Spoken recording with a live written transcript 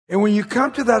And when you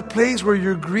come to that place where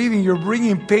you're grieving, you're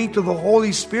bringing pain to the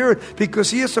Holy Spirit because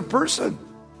He is a person.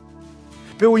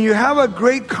 But when you have a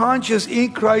great conscience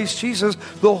in Christ Jesus,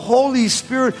 the Holy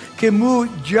Spirit can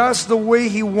move just the way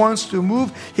He wants to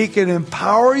move. He can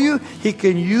empower you. He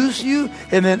can use you.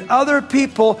 And then other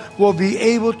people will be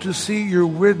able to see your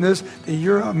witness that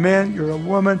you're a man, you're a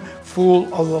woman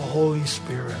full of the Holy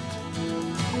Spirit.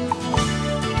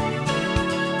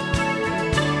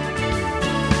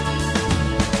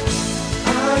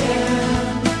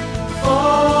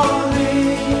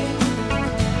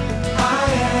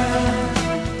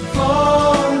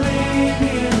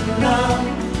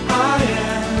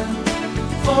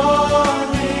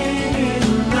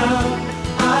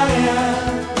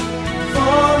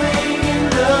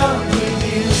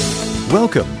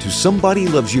 Welcome to Somebody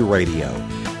Loves You Radio,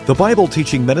 the Bible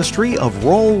teaching ministry of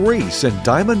Raul Ries in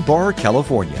Diamond Bar,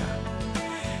 California.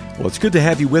 Well, it's good to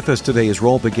have you with us today as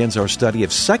Raul begins our study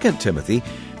of 2 Timothy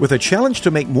with a challenge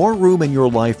to make more room in your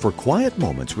life for quiet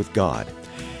moments with God.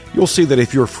 You'll see that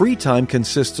if your free time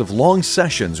consists of long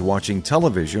sessions watching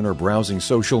television or browsing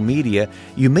social media,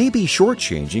 you may be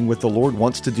shortchanging what the Lord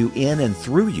wants to do in and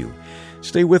through you.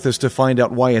 Stay with us to find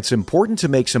out why it's important to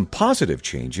make some positive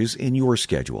changes in your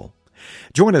schedule.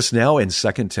 Join us now in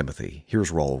 2 Timothy.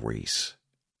 Here's Raul Ries.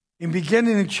 In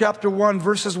beginning in chapter 1,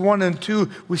 verses 1 and 2,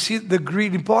 we see the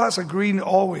greeting. Paul has a greeting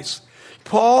always.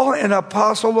 Paul, an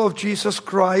apostle of Jesus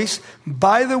Christ,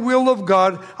 by the will of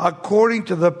God, according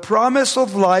to the promise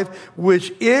of life,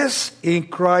 which is in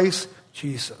Christ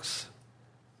Jesus.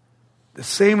 The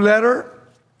same letter,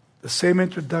 the same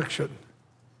introduction,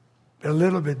 but a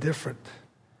little bit different.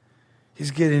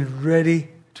 He's getting ready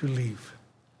to leave.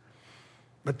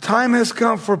 But time has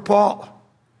come for Paul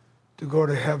to go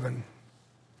to heaven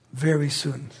very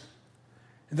soon.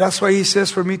 And that's why he says,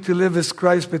 for me to live is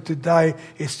Christ, but to die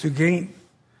is to gain.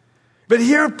 But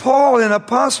here Paul, an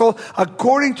apostle,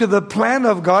 according to the plan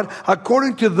of God,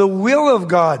 according to the will of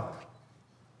God,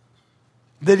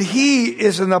 that he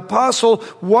is an apostle,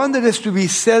 one that is to be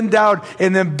sent out,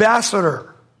 an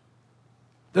ambassador.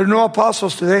 There are no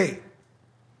apostles today,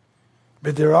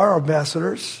 but there are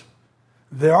ambassadors.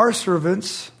 There are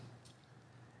servants.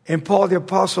 And Paul the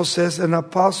apostle says, an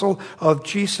apostle of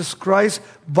Jesus Christ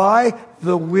by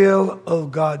the will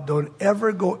of God. Don't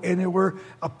ever go anywhere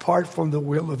apart from the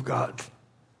will of God.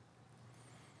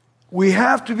 We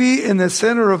have to be in the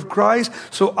center of Christ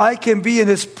so I can be in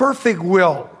His perfect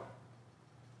will.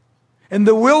 And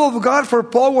the will of God for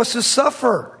Paul was to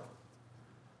suffer.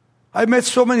 I met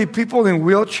so many people in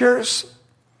wheelchairs.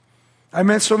 I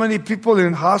met so many people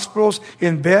in hospitals,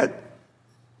 in bed.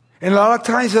 And a lot of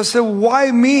times I said,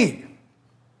 why me?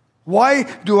 Why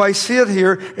do I sit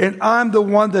here and I'm the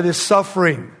one that is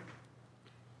suffering?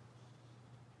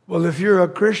 Well, if you're a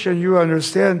Christian, you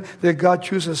understand that God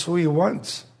chooses who He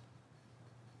wants.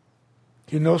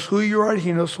 He knows who you are,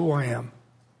 He knows who I am.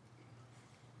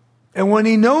 And when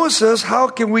He knows us, how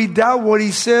can we doubt what He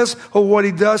says or what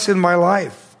He does in my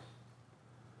life?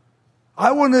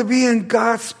 I want to be in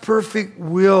God's perfect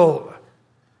will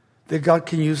that God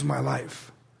can use my life.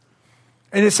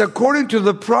 And it's according to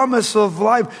the promise of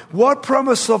life. What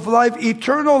promise of life?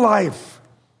 Eternal life.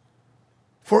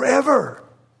 Forever.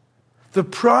 The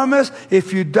promise,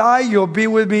 if you die, you'll be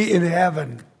with me in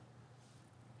heaven.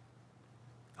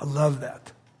 I love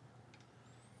that.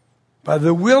 By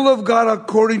the will of God,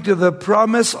 according to the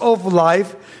promise of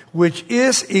life, which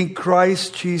is in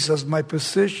Christ Jesus. My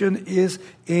position is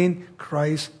in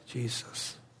Christ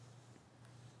Jesus.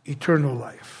 Eternal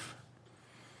life.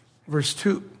 Verse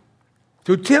 2.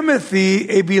 To Timothy,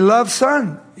 a beloved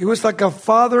son. He was like a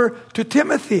father to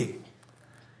Timothy.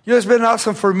 You know, it's been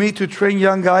awesome for me to train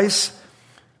young guys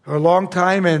for a long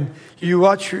time. And you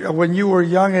watch when you were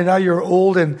young and now you're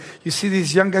old. And you see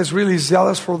these young guys really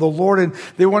zealous for the Lord. And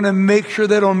they want to make sure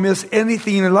they don't miss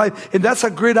anything in their life. And that's a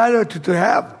great attitude to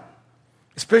have.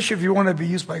 Especially if you want to be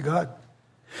used by God.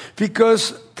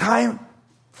 Because time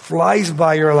flies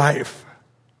by your life.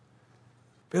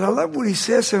 But I love what he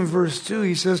says in verse 2.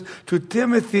 He says, to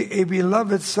Timothy, a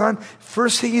beloved son.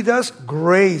 First thing he does,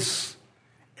 grace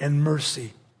and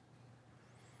mercy.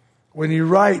 When he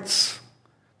writes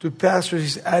to pastors,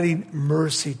 he's adding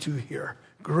mercy to here.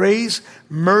 Grace,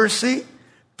 mercy,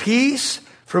 peace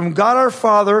from God our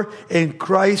Father and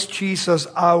Christ Jesus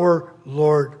our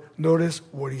Lord. Notice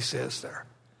what he says there.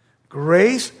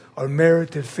 Grace,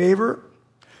 unmerited favor.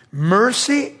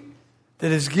 Mercy,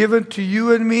 that is given to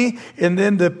you and me, and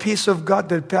then the peace of God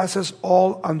that passes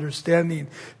all understanding.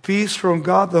 Peace from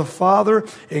God the Father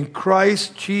and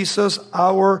Christ Jesus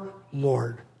our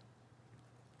Lord.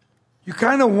 You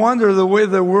kind of wonder the way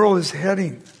the world is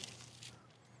heading.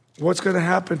 What's going to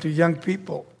happen to young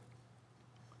people?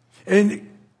 And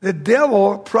the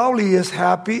devil probably is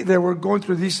happy that we're going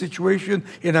through this situation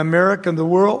in America and the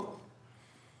world.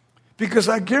 Because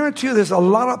I guarantee you there's a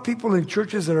lot of people in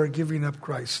churches that are giving up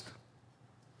Christ.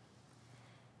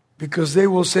 Because they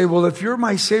will say, well, if you're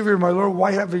my Savior, my Lord,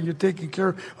 why haven't you taken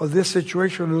care of this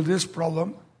situation or this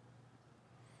problem?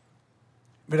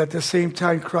 But at the same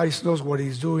time, Christ knows what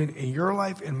He's doing in your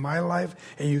life, in my life,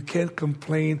 and you can't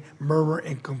complain, murmur,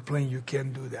 and complain. You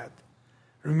can't do that.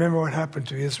 Remember what happened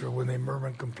to Israel when they murmur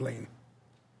and complain.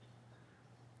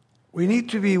 We need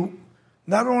to be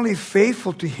not only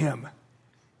faithful to Him,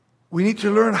 we need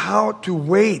to learn how to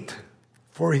wait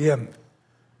for Him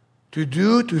to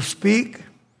do, to speak,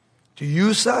 to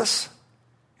use us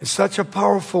in such a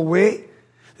powerful way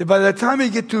that by the time I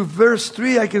get to verse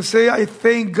 3, I can say, I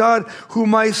thank God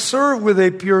whom I serve with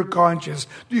a pure conscience.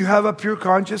 Do you have a pure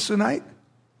conscience tonight?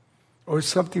 Or is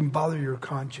something bother your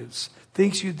conscience?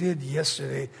 Things you did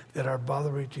yesterday that are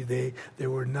bothering you today, they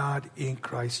were not in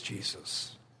Christ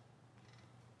Jesus.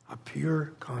 A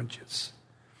pure conscience.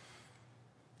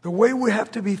 The way we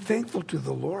have to be thankful to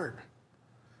the Lord.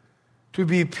 To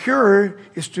be pure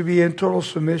is to be in total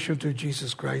submission to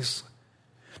Jesus Christ.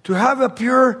 To have a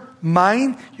pure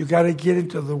mind, you got to get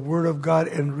into the Word of God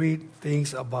and read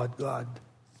things about God.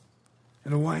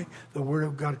 You know why? The Word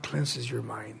of God cleanses your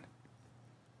mind.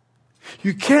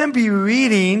 You can't be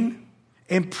reading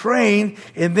and praying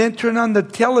and then turn on the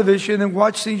television and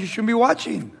watch things you shouldn't be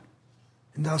watching.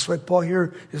 And that's why Paul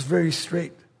here is very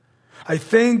straight. I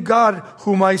thank God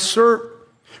whom I serve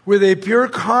with a pure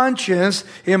conscience,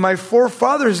 and my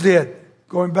forefathers did,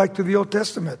 going back to the Old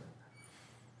Testament.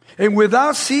 And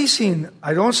without ceasing,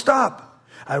 I don't stop.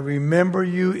 I remember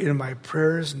you in my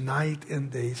prayers night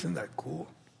and day. Isn't that cool?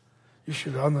 You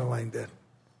should underline that.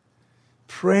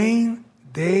 Praying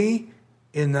day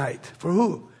and night. For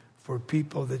who? For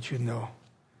people that you know.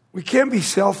 We can't be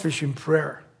selfish in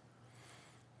prayer.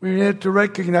 We need to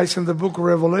recognize in the book of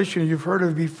Revelation, you've heard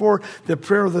of it before, the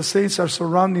prayer of the saints are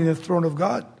surrounding the throne of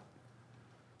God.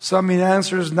 Some He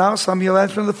answers now, some He'll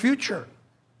answer in the future.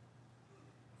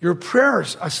 Your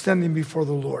prayers are standing before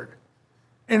the Lord.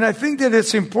 And I think that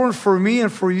it's important for me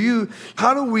and for you,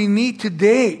 how do we need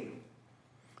today?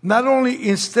 Not only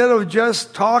instead of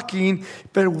just talking,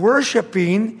 but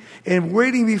worshiping and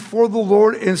waiting before the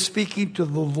Lord and speaking to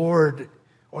the Lord.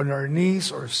 On our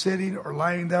knees or sitting or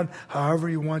lying down, however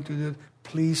you want to do it,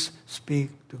 please speak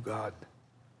to God.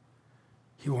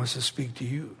 He wants to speak to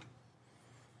you.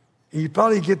 And you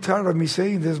probably get tired of me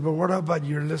saying this, but what about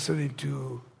you're listening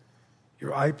to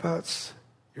your iPads,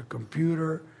 your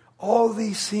computer, all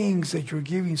these things that you're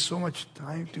giving so much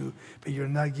time to, but you're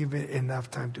not giving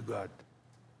enough time to God.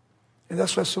 And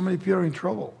that's why so many people are in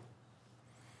trouble.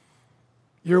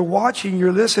 You're watching,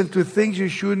 you're listening to things you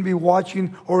shouldn't be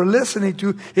watching or listening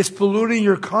to. It's polluting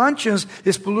your conscience.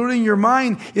 It's polluting your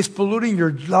mind. It's polluting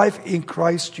your life in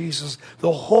Christ Jesus.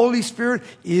 The Holy Spirit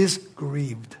is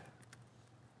grieved.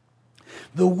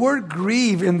 The word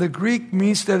grieve in the Greek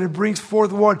means that it brings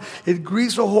forth what? It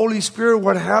grieves the Holy Spirit.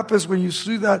 What happens when you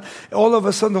see that? All of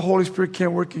a sudden the Holy Spirit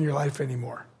can't work in your life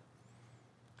anymore.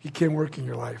 He can't work in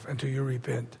your life until you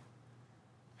repent.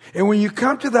 And when you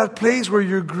come to that place where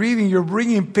you're grieving, you're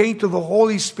bringing pain to the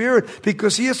Holy Spirit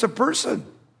because He is a person.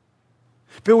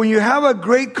 But when you have a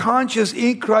great conscience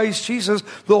in Christ Jesus,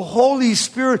 the Holy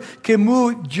Spirit can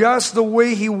move just the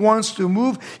way He wants to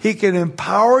move. He can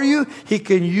empower you. He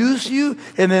can use you.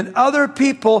 And then other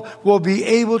people will be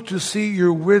able to see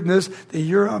your witness that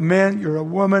you're a man, you're a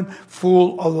woman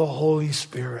full of the Holy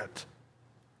Spirit.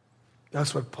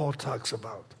 That's what Paul talks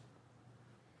about.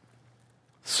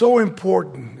 So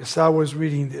important as I was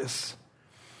reading this.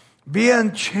 Be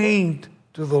unchained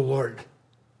to the Lord,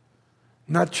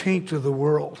 not chained to the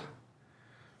world.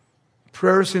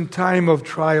 Prayers in time of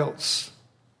trials.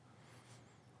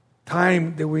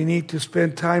 Time that we need to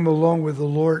spend time alone with the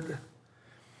Lord.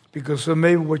 Because of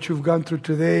maybe what you've gone through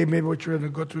today, maybe what you're going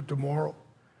to go through tomorrow.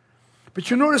 But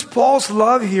you notice Paul's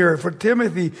love here for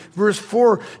Timothy, verse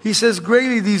 4. He says,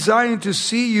 greatly desiring to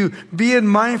see you, being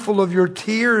mindful of your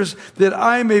tears, that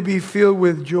I may be filled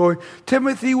with joy.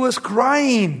 Timothy was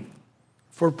crying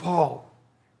for Paul,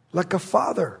 like a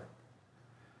father.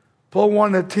 Paul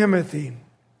wanted Timothy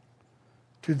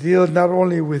to deal not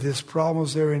only with his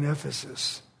problems there in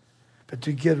Ephesus, but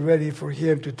to get ready for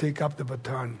him to take up the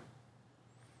baton.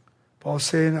 Paul's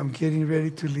saying, I'm getting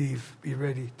ready to leave. Be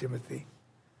ready, Timothy.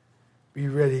 Be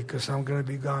ready, because I'm going to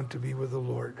be gone to be with the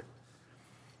Lord.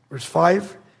 Verse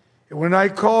 5, and when I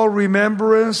call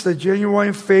remembrance the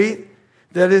genuine faith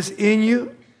that is in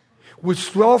you,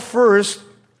 which dwelt first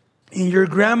in your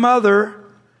grandmother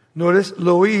Notice,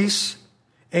 Lois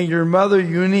and your mother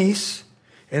Eunice,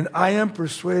 and I am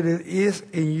persuaded is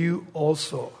in you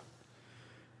also.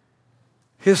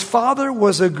 His father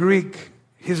was a Greek.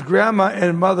 His grandma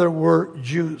and mother were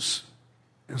Jews.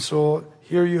 And so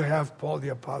here you have Paul the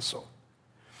Apostle.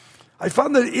 I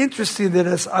found it interesting that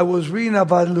as I was reading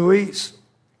about Lois,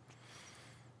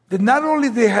 that not only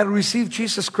they had received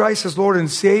Jesus Christ as Lord and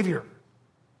Savior,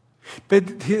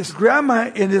 but his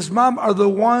grandma and his mom are the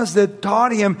ones that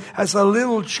taught him as a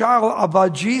little child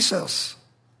about Jesus.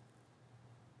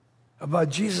 About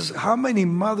Jesus. How many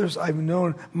mothers I've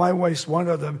known, my wife's one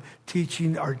of them,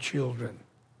 teaching our children.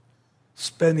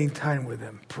 Spending time with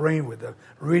them, praying with them,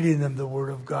 reading them the Word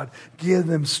of God, give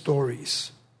them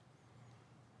stories.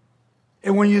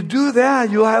 And when you do that,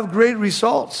 you'll have great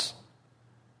results.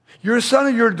 Your son or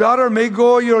your daughter may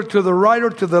go to the right or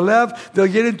to the left. They'll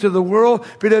get into the world.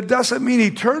 But it doesn't mean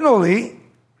eternally.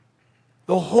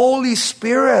 The Holy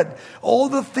Spirit, all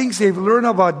the things they've learned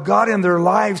about God in their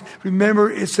lives,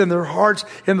 remember, it's in their hearts.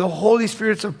 And the Holy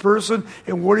Spirit's a person.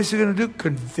 And what is He going to do?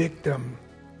 Convict them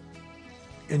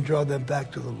and draw them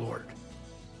back to the Lord.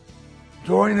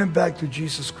 Drawing them back to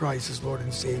Jesus Christ as Lord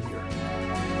and Savior.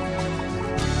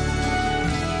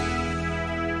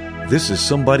 This is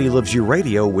Somebody Loves You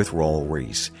Radio with Raul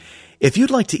Ries. If you'd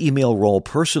like to email Raul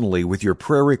personally with your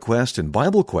prayer request and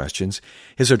Bible questions,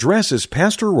 his address is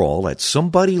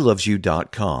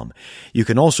pastorraul@somebodylovesyou.com. You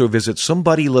can also visit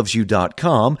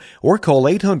somebodylovesyou.com or call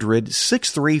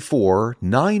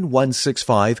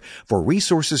 800-634-9165 for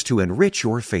resources to enrich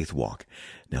your faith walk.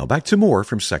 Now back to more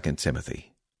from 2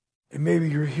 Timothy. And maybe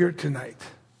you're here tonight.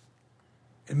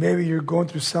 And maybe you're going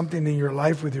through something in your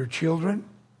life with your children.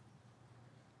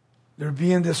 They're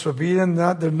being disobedient.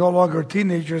 They're no longer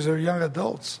teenagers, they're young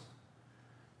adults.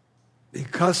 They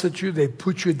cuss at you, they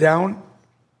put you down.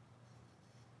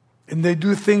 And they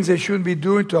do things they shouldn't be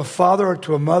doing to a father or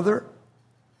to a mother.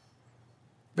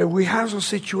 But we have those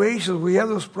situations, we have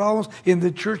those problems in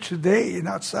the church today and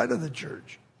outside of the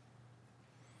church.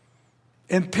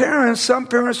 And parents, some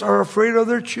parents are afraid of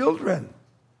their children.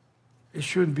 It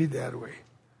shouldn't be that way.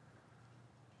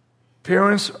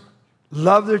 Parents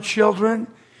love their children,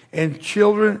 and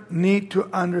children need to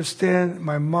understand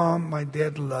my mom, my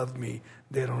dad love me.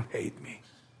 They don't hate me.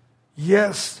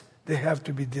 Yes, they have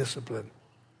to be disciplined.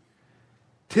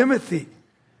 Timothy,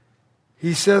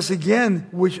 he says again,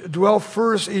 which dwell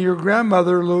first in your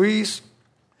grandmother Lois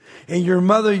and your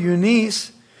mother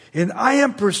Eunice, and I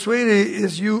am persuaded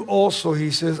is you also,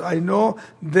 he says. I know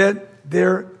that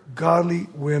they're godly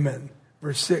women.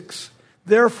 Verse 6.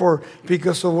 Therefore,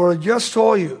 because of what I just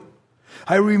told you,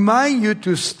 I remind you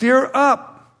to stir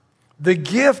up the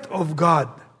gift of God.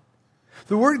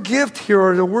 The word gift here,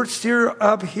 or the word stir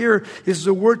up here, is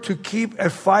the word to keep a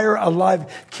fire alive.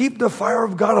 Keep the fire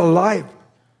of God alive.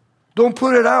 Don't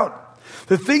put it out.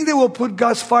 The thing that will put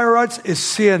God's fire out is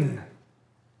sin.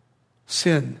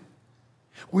 Sin.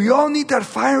 We all need that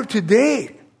fire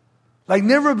today, like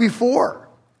never before,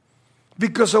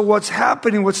 because of what's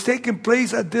happening, what's taking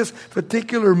place at this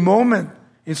particular moment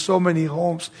in so many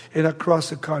homes and across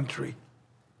the country.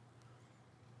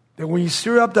 That when you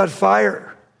stir up that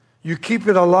fire, you keep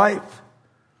it alive.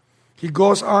 He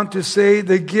goes on to say,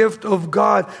 the gift of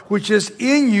God, which is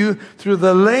in you through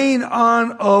the laying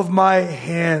on of my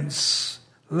hands.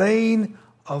 Laying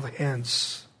of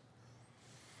hands.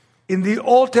 In the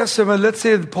Old Testament, let's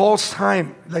say in Paul's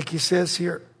time, like he says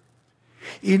here,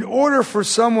 in order for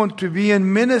someone to be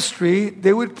in ministry,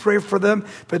 they would pray for them,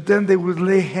 but then they would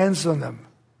lay hands on them.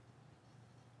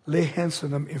 Lay hands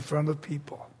on them in front of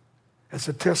people as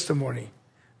a testimony.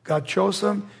 God chose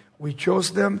them, we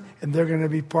chose them, and they're going to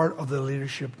be part of the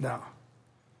leadership now.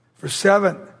 Verse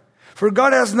 7, for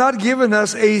God has not given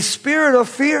us a spirit of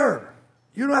fear.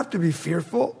 You don't have to be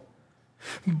fearful,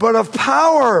 but of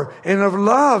power and of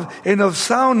love and of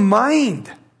sound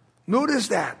mind. Notice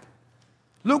that.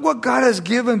 Look what God has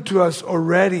given to us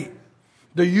already.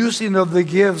 The using of the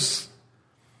gifts.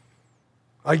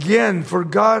 Again, for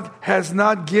God has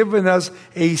not given us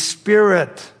a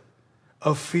spirit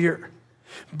of fear,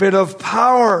 but of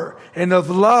power and of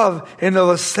love and of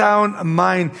a sound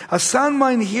mind. A sound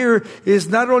mind here is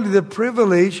not only the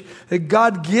privilege that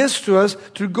God gives to us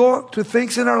to go to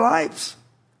things in our lives.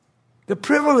 The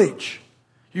privilege.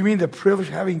 You mean the privilege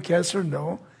of having cancer?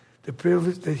 No. The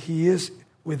privilege that He is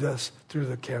with us through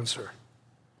the cancer.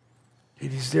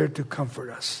 It is there to comfort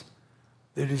us.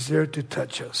 It is there to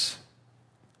touch us.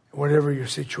 Whatever your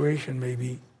situation may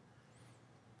be.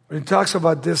 When it talks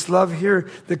about this love here,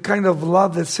 the kind of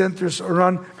love that centers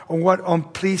around on what? On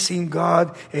pleasing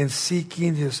God and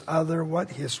seeking His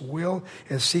will,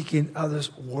 and seeking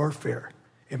others' warfare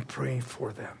and praying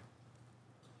for them.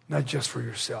 not just for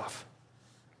yourself,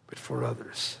 but for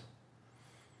others.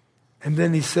 And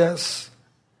then he says,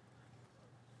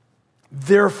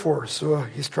 therefore, so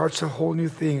he starts a whole new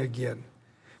thing again.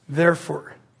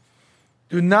 Therefore,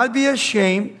 do not be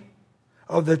ashamed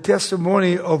of the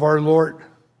testimony of our Lord,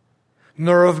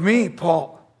 nor of me,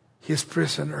 Paul, his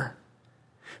prisoner,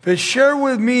 but share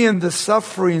with me in the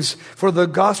sufferings for the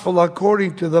gospel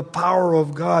according to the power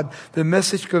of God. The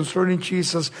message concerning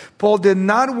Jesus. Paul did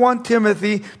not want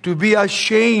Timothy to be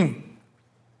ashamed.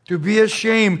 To be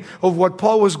ashamed of what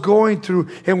Paul was going through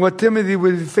and what Timothy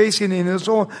would be facing in his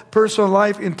own personal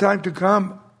life in time to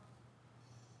come.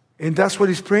 And that's what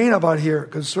he's praying about here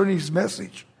concerning his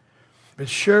message. But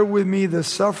share with me the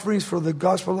sufferings for the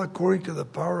gospel according to the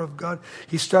power of God.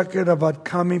 He's talking about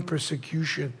coming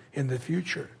persecution in the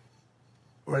future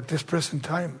or at this present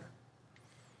time.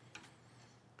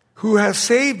 Who has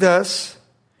saved us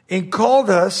and called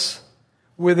us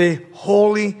with a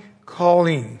holy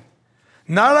calling.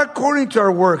 Not according to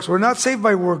our works. We're not saved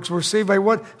by works. We're saved by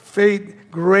what? Faith,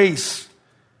 grace.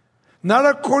 Not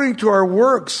according to our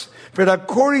works, but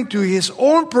according to His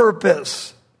own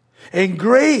purpose and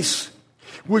grace,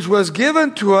 which was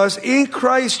given to us in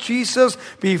Christ Jesus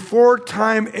before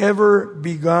time ever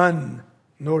begun.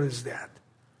 Notice that.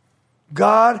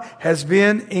 God has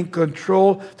been in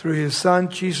control through His Son,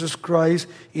 Jesus Christ,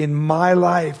 in my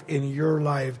life, in your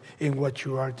life, in what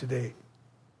you are today,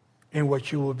 in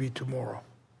what you will be tomorrow,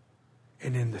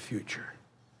 and in the future.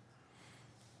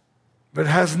 But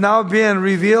has now been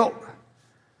revealed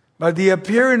by the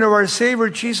appearing of our Savior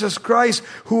Jesus Christ,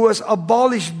 who was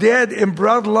abolished dead and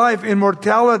brought life,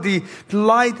 immortality,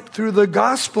 light through the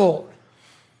gospel.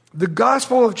 The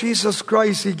gospel of Jesus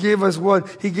Christ, He gave us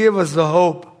what? He gave us the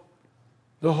hope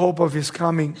of His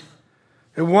coming.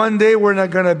 And one day we're not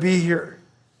going to be here.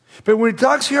 But when He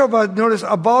talks here about, notice,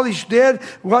 abolished dead,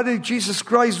 what did Jesus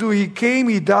Christ do? He came,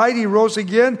 He died, He rose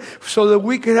again, so that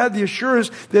we could have the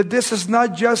assurance that this is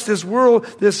not just this world,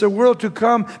 there's a world to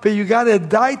come, but you got to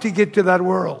die to get to that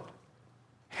world.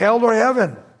 Hell or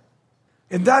heaven.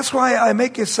 And that's why I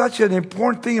make it such an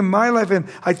important thing in my life. And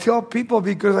I tell people,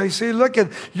 because I say, look,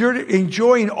 you're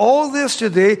enjoying all this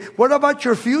today. What about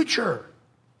your future?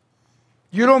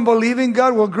 You don't believe in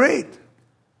God? Well, great.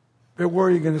 But where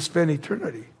are you going to spend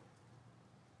eternity?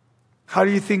 How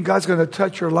do you think God's going to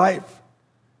touch your life?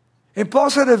 And Paul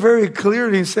said it very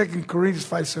clearly in 2 Corinthians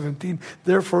 5:17.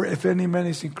 Therefore, if any man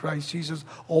is in Christ Jesus,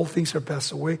 all things are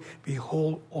passed away.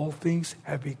 Behold, all things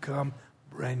have become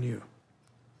brand new.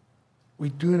 We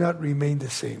do not remain the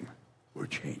same. We're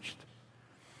changed.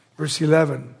 Verse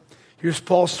 11. Here's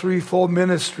Paul's threefold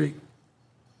ministry.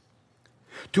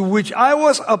 To which I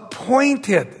was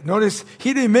appointed. Notice,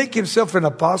 he didn't make himself an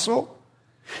apostle.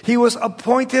 He was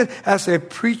appointed as a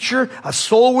preacher, a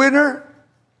soul winner,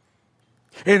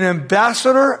 an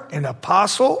ambassador, an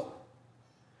apostle,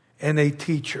 and a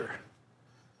teacher.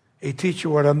 A teacher,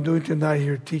 what I'm doing tonight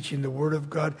here, teaching the Word of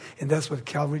God, and that's what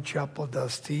Calvary Chapel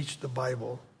does, teach the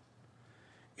Bible.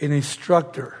 An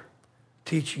instructor,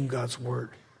 teaching God's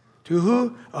Word. To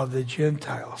who? Of the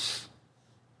Gentiles.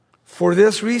 For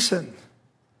this reason,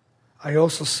 I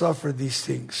also suffer these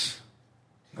things.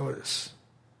 Notice.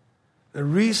 The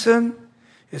reason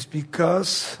is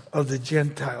because of the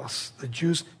Gentiles. The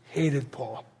Jews hated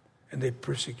Paul and they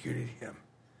persecuted him.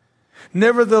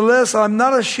 Nevertheless, I'm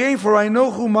not ashamed, for I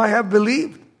know whom I have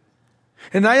believed.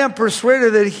 And I am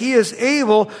persuaded that He is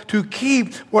able to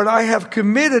keep what I have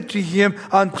committed to Him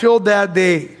until that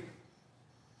day.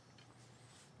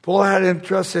 Paul had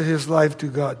entrusted his life to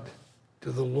God,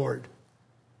 to the Lord,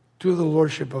 to the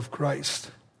Lordship of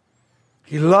Christ.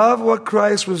 He loved what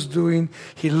Christ was doing.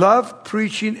 He loved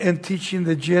preaching and teaching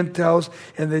the Gentiles,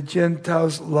 and the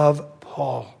Gentiles loved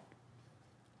Paul.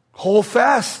 Hold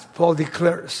fast, Paul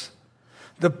declares,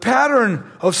 the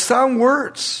pattern of sound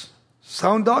words,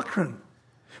 sound doctrine,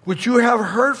 which you have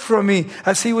heard from me.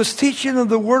 As he was teaching of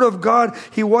the Word of God,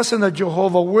 he wasn't a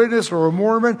Jehovah's Witness or a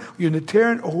Mormon,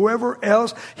 Unitarian, or whoever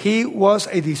else. He was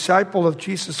a disciple of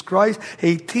Jesus Christ,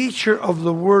 a teacher of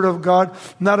the Word of God,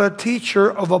 not a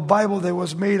teacher of a Bible that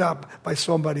was made up by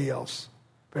somebody else,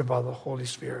 but by the Holy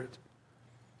Spirit.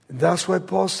 And that's why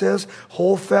Paul says,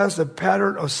 hold fast the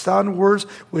pattern of sound words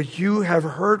which you have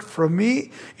heard from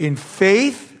me in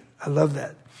faith. I love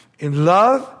that. In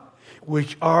love,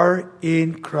 which are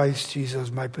in Christ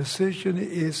Jesus. My position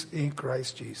is in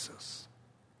Christ Jesus.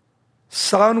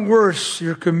 Sound words,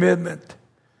 your commitment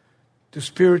to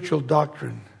spiritual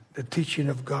doctrine, the teaching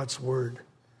of God's Word.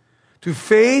 To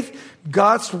faith,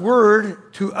 God's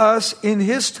Word to us in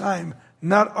His time,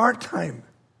 not our time.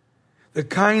 The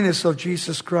kindness of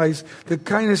Jesus Christ, the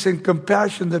kindness and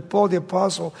compassion that Paul the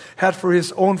Apostle had for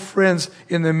his own friends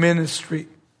in the ministry.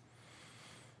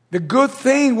 The good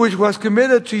thing which was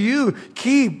committed to you,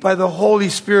 keep by the Holy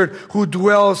Spirit who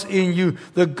dwells in you.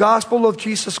 The gospel of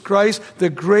Jesus Christ, the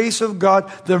grace of God,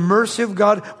 the mercy of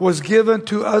God was given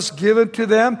to us, given to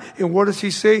them. And what does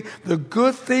he say? The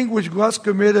good thing which was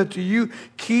committed to you,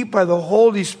 keep by the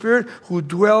Holy Spirit who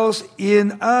dwells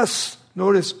in us.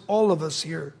 Notice all of us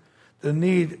here, the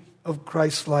need of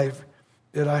Christ's life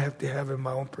that I have to have in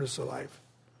my own personal life.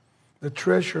 The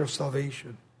treasure of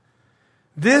salvation.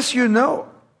 This you know,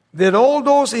 that all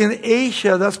those in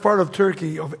Asia, that's part of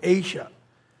Turkey, of Asia,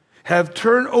 have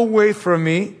turned away from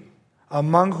me,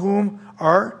 among whom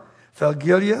are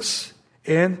Phygellus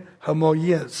and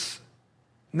Hermogenes.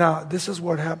 Now, this is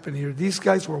what happened here. These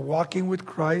guys were walking with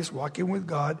Christ, walking with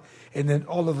God, and then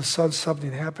all of a sudden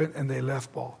something happened and they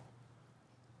left Paul.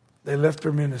 They left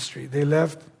their ministry. They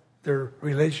left their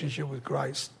relationship with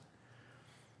Christ.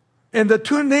 And the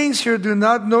two names here do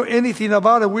not know anything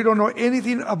about it. We don't know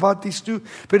anything about these two.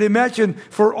 But imagine,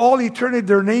 for all eternity,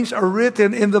 their names are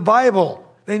written in the Bible.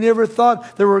 They never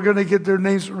thought they were going to get their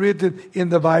names written in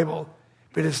the Bible.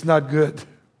 But it's not good.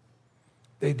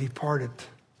 They departed.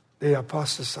 They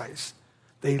apostatized.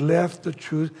 They left the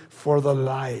truth for the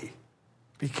lie.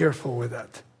 Be careful with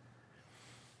that.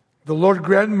 The Lord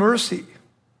grant mercy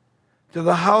to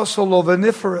the household of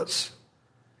Onesiphorus.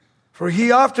 For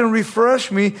he often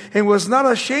refreshed me and was not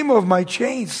ashamed of my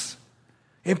chains.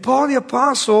 And Paul the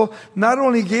Apostle not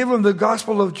only gave them the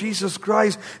gospel of Jesus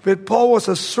Christ, but Paul was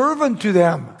a servant to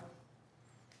them.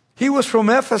 He was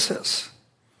from Ephesus.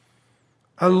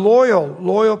 A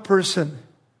loyal person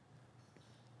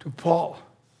to Paul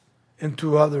and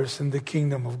to others in the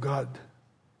kingdom of God.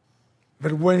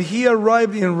 But when he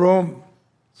arrived in Rome,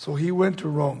 so he went to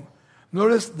Rome,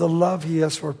 notice the love he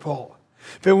has for Paul.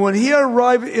 But when he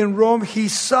arrived in Rome, he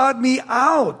sought me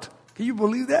out. Can you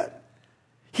believe that?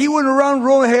 He went around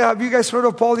Rome. Hey, have you guys heard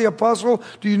of Paul the Apostle?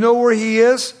 Do you know where he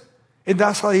is? And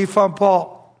that's how he found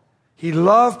Paul. He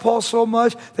loved Paul so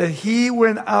much that he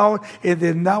went out and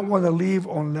did not want to leave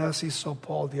unless he saw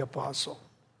Paul the Apostle.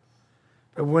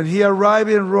 But when he arrived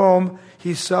in Rome,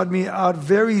 he sought me out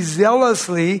very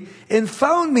zealously and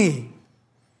found me.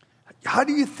 How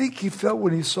do you think he felt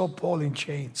when he saw Paul in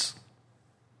chains?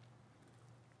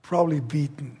 Probably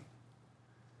beaten.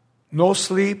 No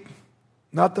sleep,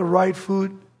 not the right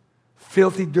food,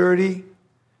 filthy, dirty,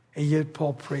 and yet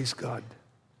Paul praised God.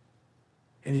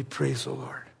 And he praised the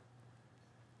Lord.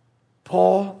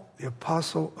 Paul, the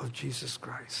apostle of Jesus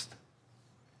Christ.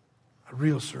 A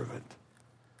real servant.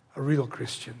 A real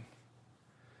Christian.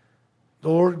 The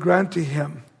Lord grant to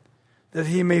him that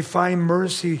he may find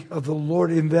mercy of the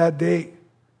Lord in that day.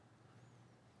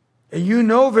 And you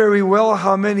know very well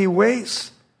how many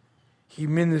ways he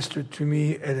ministered to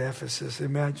me at Ephesus.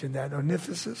 Imagine that.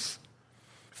 Onesiphorus,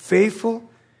 faithful.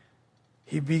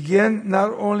 He began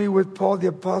not only with Paul the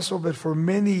Apostle, but for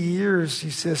many years, he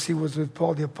says he was with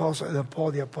Paul the Apostle. And then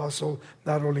Paul the Apostle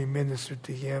not only ministered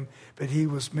to him, but he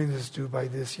was ministered to by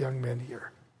this young man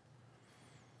here.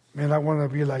 Man, I want to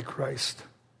be like Christ.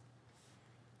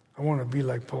 I want to be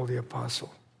like Paul the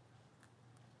Apostle.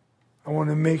 I want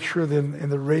to make sure that in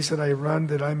the race that I run,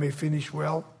 that I may finish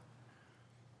well.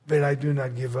 But I do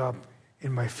not give up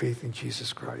in my faith in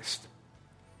Jesus Christ.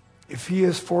 If he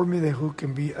is for me, then who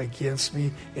can be against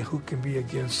me, and who can be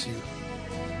against you?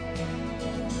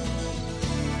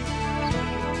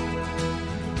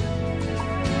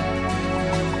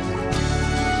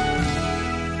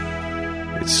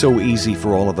 It's so easy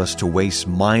for all of us to waste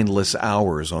mindless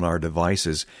hours on our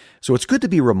devices, so it's good to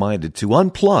be reminded to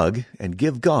unplug and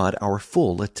give God our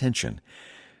full attention.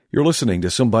 You're listening to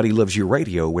Somebody Loves You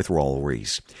Radio with Raul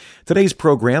Ries. Today's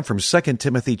program from 2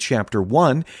 Timothy chapter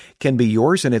 1 can be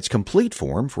yours in its complete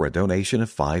form for a donation of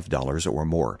 $5 or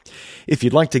more. If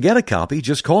you'd like to get a copy,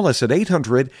 just call us at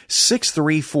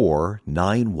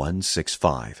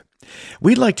 800-634-9165.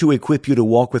 We'd like to equip you to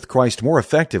walk with Christ more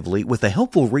effectively with a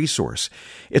helpful resource.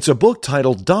 It's a book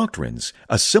titled Doctrines,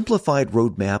 a simplified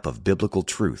roadmap of biblical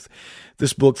truth.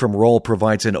 This book from Raul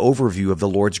provides an overview of the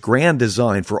Lord's grand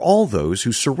design for all those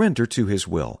who surrender to His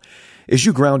will. As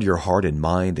you ground your heart and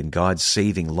mind in God's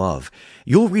saving love,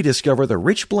 you'll rediscover the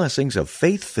rich blessings of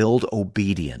faith-filled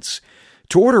obedience.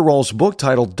 To order Raul's book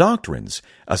titled Doctrines,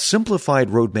 a simplified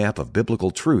roadmap of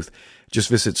biblical truth, just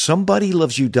visit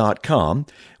somebodylovesyou.com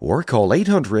or call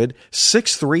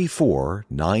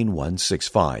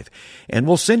 800-634-9165, and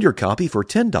we'll send your copy for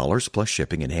 $10 plus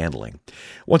shipping and handling.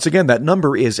 Once again, that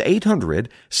number is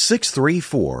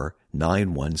 800-634-9165.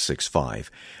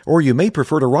 9165. Or you may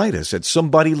prefer to write us at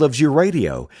Somebody Loves You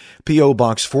Radio, P.O.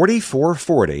 Box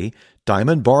 4440,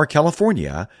 Diamond Bar,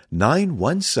 California,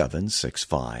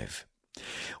 91765.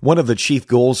 One of the chief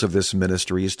goals of this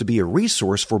ministry is to be a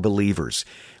resource for believers.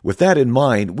 With that in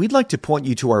mind, we'd like to point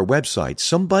you to our website,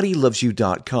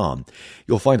 somebodylovesyou.com.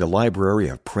 You'll find a library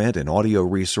of print and audio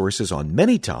resources on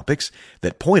many topics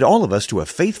that point all of us to a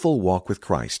faithful walk with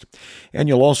Christ. And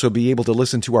you'll also be able to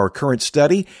listen to our current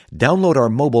study, download our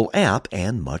mobile app,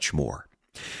 and much more.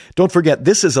 Don't forget,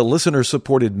 this is a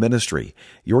listener-supported ministry.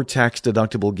 Your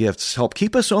tax-deductible gifts help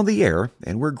keep us on the air,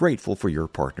 and we're grateful for your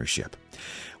partnership.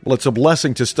 Well, it's a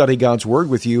blessing to study God's Word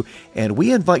with you, and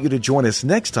we invite you to join us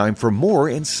next time for more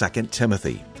in 2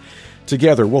 Timothy.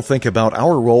 Together, we'll think about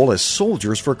our role as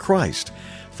soldiers for Christ,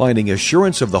 finding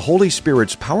assurance of the Holy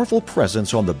Spirit's powerful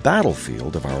presence on the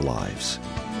battlefield of our lives.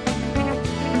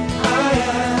 I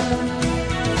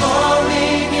am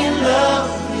falling in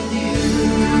love with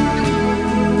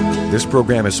you. This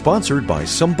program is sponsored by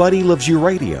Somebody Loves You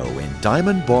Radio in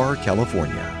Diamond Bar,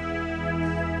 California.